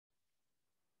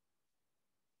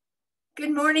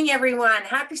Good morning, everyone.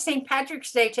 Happy St.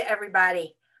 Patrick's Day to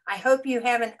everybody. I hope you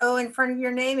have an O in front of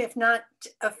your name. If not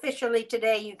officially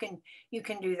today, you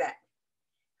can do that.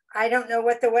 I don't know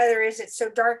what the weather is. It's so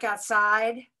dark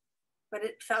outside, but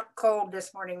it felt cold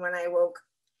this morning when I woke.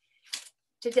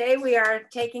 Today we are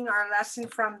taking our lesson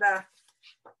from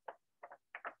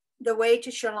the way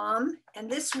to Shalom, and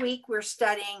this week we're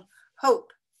studying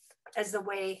hope as the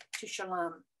way to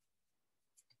Shalom.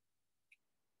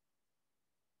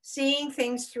 Seeing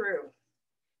things through.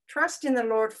 Trust in the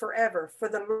Lord forever. For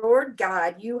the Lord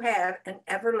God, you have an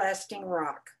everlasting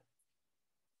rock.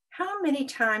 How many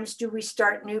times do we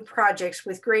start new projects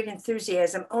with great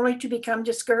enthusiasm only to become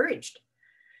discouraged?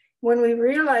 When we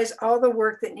realize all the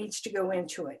work that needs to go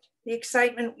into it, the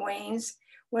excitement wanes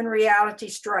when reality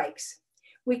strikes.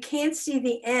 We can't see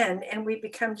the end and we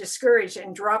become discouraged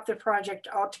and drop the project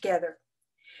altogether.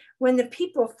 When the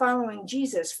people following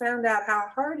Jesus found out how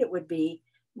hard it would be,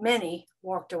 many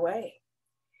walked away.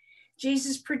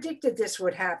 Jesus predicted this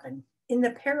would happen. In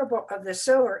the parable of the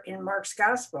sower in Mark's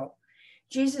gospel,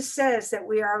 Jesus says that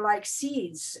we are like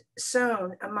seeds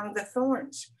sown among the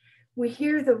thorns. We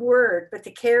hear the word, but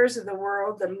the cares of the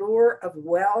world, the lure of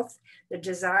wealth, the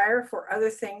desire for other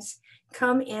things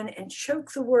come in and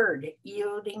choke the word,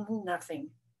 yielding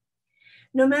nothing.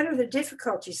 No matter the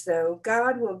difficulties, though,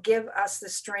 God will give us the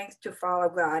strength to follow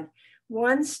God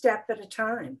one step at a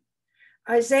time.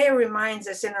 Isaiah reminds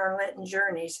us in our Lenten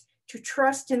journeys to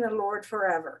trust in the Lord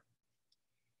forever.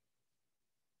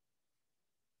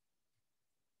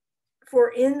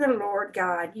 For in the Lord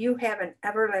God, you have an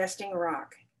everlasting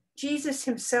rock. Jesus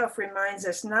himself reminds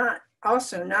us not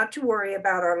to worry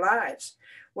about our lives,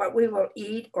 what we will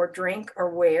eat or drink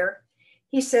or wear.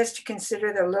 He says to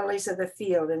consider the lilies of the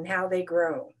field and how they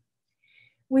grow.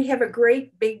 We have a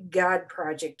great big God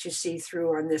project to see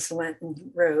through on this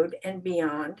Lenten road and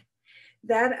beyond.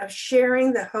 That of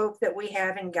sharing the hope that we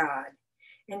have in God.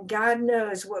 And God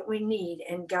knows what we need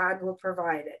and God will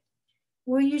provide it.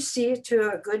 Will you see it to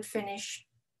a good finish?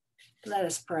 Let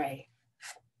us pray.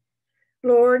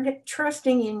 Lord,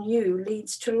 trusting in you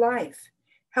leads to life.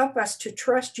 Help us to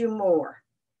trust you more.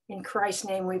 In Christ's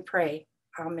name we pray.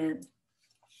 Amen.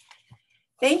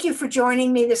 Thank you for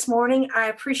joining me this morning. I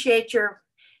appreciate your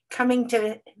coming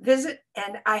to visit,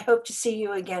 and I hope to see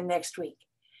you again next week.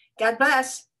 God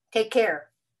bless. Take care.